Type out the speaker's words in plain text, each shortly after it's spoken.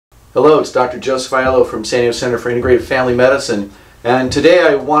Hello, it's Dr. Joseph Aiello from San Diego Center for Integrative Family Medicine, and today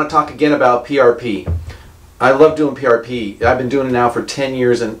I want to talk again about PRP. I love doing PRP. I've been doing it now for 10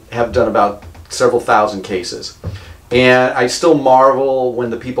 years and have done about several thousand cases. And I still marvel when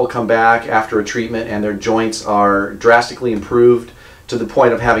the people come back after a treatment and their joints are drastically improved to the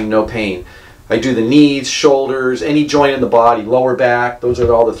point of having no pain. I do the knees, shoulders, any joint in the body, lower back. Those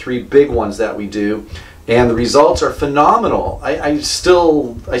are all the three big ones that we do. And the results are phenomenal. I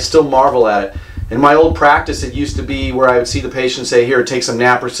still marvel at it. In my old practice, it used to be where I would see the patient say, here, take some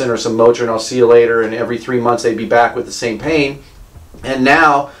naproxen or some Motrin, I'll see you later, and every 3 months they'd be back with the same pain. And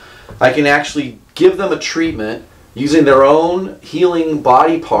now I can actually give them a treatment using their own healing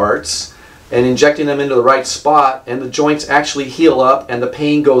body parts and injecting them into the right spot, and the joints actually heal up and the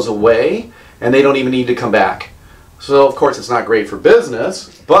pain goes away and they don't even need to come back. So of course it's not great for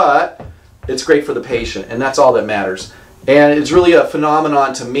business, but it's great for the patient, and that's all that matters. And it's really a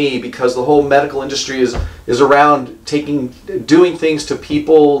phenomenon to me because the whole medical industry is around doing things to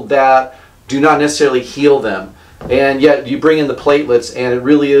people that do not necessarily heal them. And yet you bring in the platelets and it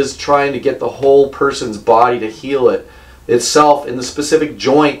really is trying to get the whole person's body to heal itself in the specific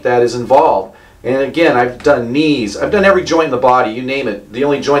joint that is involved. And again, I've done knees, I've done every joint in the body, you name it. The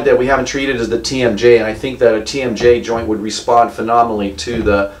only joint that we haven't treated is the TMJ, and I think that a TMJ joint would respond phenomenally to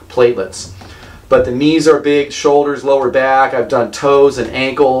the platelets. But the knees are big, shoulders, lower back, I've done toes and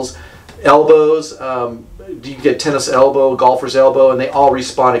ankles, elbows, you get tennis elbow, golfer's elbow, and they all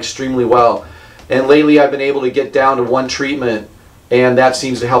respond extremely well. And lately I've been able to get down to one treatment, and that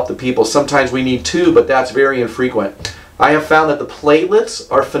seems to help the people. Sometimes we need two, but that's very infrequent. I have found that the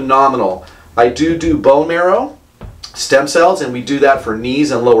platelets are phenomenal. I do bone marrow, stem cells, and we do that for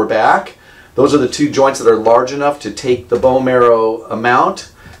knees and lower back. Those are the two joints that are large enough to take the bone marrow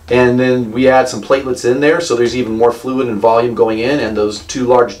amount, and then we add some platelets in there so there's even more fluid and volume going in, and those two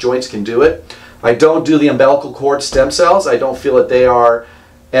large joints can do it. I don't do the umbilical cord stem cells. I don't feel that they are,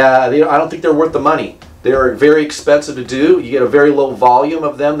 I don't think they're worth the money. They're very expensive to do. You get a very low volume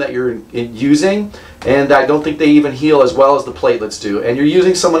of them that you're using, and I don't think they even heal as well as the platelets do. And you're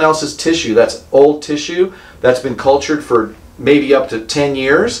using someone else's tissue. That's old tissue that's been cultured for maybe up to 10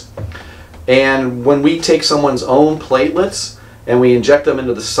 years. And when we take someone's own platelets and we inject them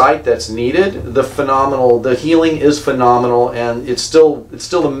into the site that's needed, the healing is phenomenal, and it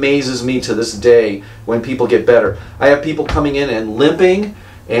still amazes me to this day when people get better. I have people coming in and limping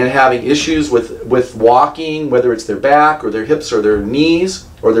and having issues with walking, whether it's their back or their hips or their knees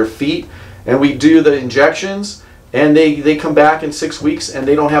or their feet, and we do the injections and they come back in 6 weeks and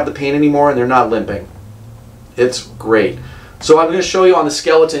they don't have the pain anymore and they're not limping. It's great. So I'm going to show you on the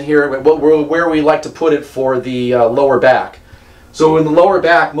skeleton here where we like to put it for the lower back. So in the lower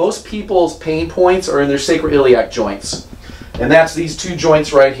back, most people's pain points are in their sacroiliac joints, and that's these two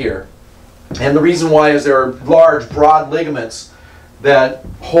joints right here. And the reason why is there are large, broad ligaments that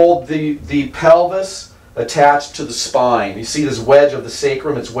hold the pelvis attached to the spine. You see this wedge of the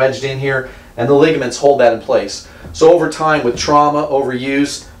sacrum, it's wedged in here, and the ligaments hold that in place. So over time, with trauma,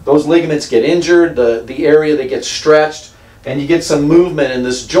 overuse, those ligaments get injured, the area they get stretched, and you get some movement in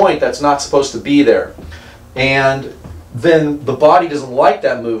this joint that's not supposed to be there. And then the body doesn't like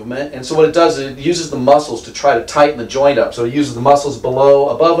that movement, and so what it does is it uses the muscles to try to tighten the joint up. So it uses the muscles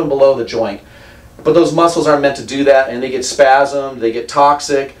above and below the joint. But those muscles aren't meant to do that, and they get spasmed, they get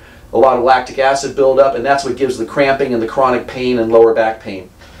toxic, a lot of lactic acid buildup, and that's what gives the cramping and the chronic pain and lower back pain.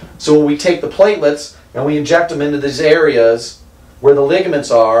 So when we take the platelets and we inject them into these areas where the ligaments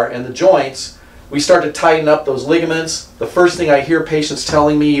are and the joints, we start to tighten up those ligaments. The first thing I hear patients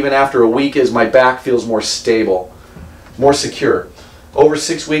telling me even after a week is my back feels more stable, more secure. Over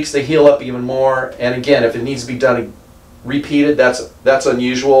 6 weeks they heal up even more, and again, if it needs to be done repeated, that's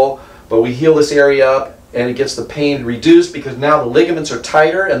unusual. But we heal this area up and it gets the pain reduced because now the ligaments are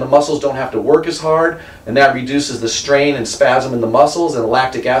tighter and the muscles don't have to work as hard, and that reduces the strain and spasm in the muscles and the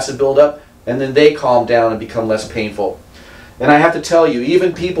lactic acid buildup, and then they calm down and become less painful. And I have to tell you,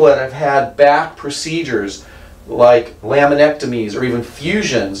 even people that have had back procedures like laminectomies or even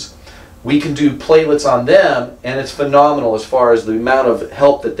fusions, we can do platelets on them, and it's phenomenal as far as the amount of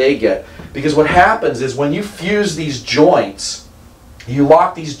help that they get. Because what happens is when you fuse these joints, you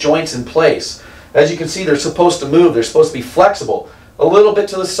lock these joints in place. As you can see, they're supposed to move. They're supposed to be flexible. A little bit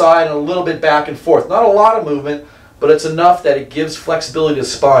to the side and a little bit back and forth. Not a lot of movement, but it's enough that it gives flexibility to the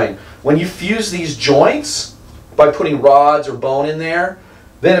spine. When you fuse these joints by putting rods or bone in there,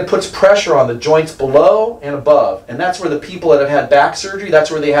 then it puts pressure on the joints below and above. And that's where the people that have had back surgery, that's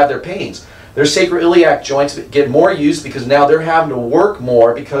where they have their pains. Their sacroiliac joints get more use because now they're having to work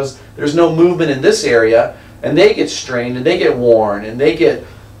more because there's no movement in this area, and they get strained and they get worn and they get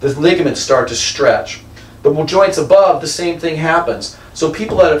the ligaments start to stretch. The joints above, the same thing happens. So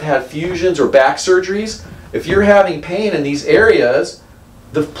people that have had fusions or back surgeries, if you're having pain in these areas,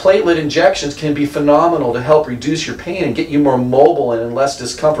 the platelet injections can be phenomenal to help reduce your pain and get you more mobile and in less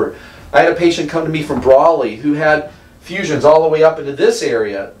discomfort. I had a patient come to me from Brawley who had fusions all the way up into this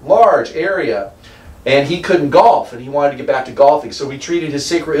area, large area, and he couldn't golf and he wanted to get back to golfing. So we treated his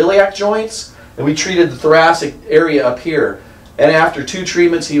sacroiliac joints and we treated the thoracic area up here. And after 2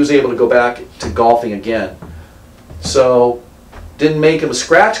 treatments, he was able to go back to golfing again. So, didn't make him a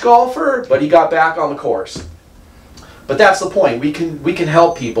scratch golfer, but he got back on the course. But that's the point. We can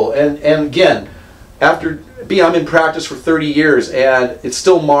help people. And again, I'm in practice for 30 years, and I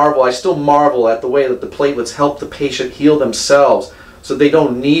still marvel at the way that the platelets help the patient heal themselves, so they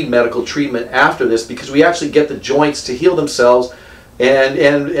don't need medical treatment after this, because we actually get the joints to heal themselves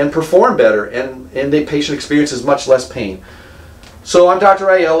and perform better, and the patient experiences much less pain. So I'm Dr.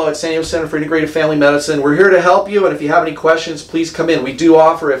 Aiello at San Diego Center for Integrative Family Medicine. We're here to help you, and if you have any questions, please come in. We do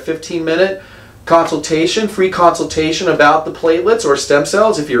offer a 15-minute consultation, free consultation about the platelets or stem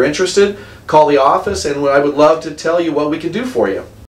cells. If you're interested, call the office, and I would love to tell you what we can do for you.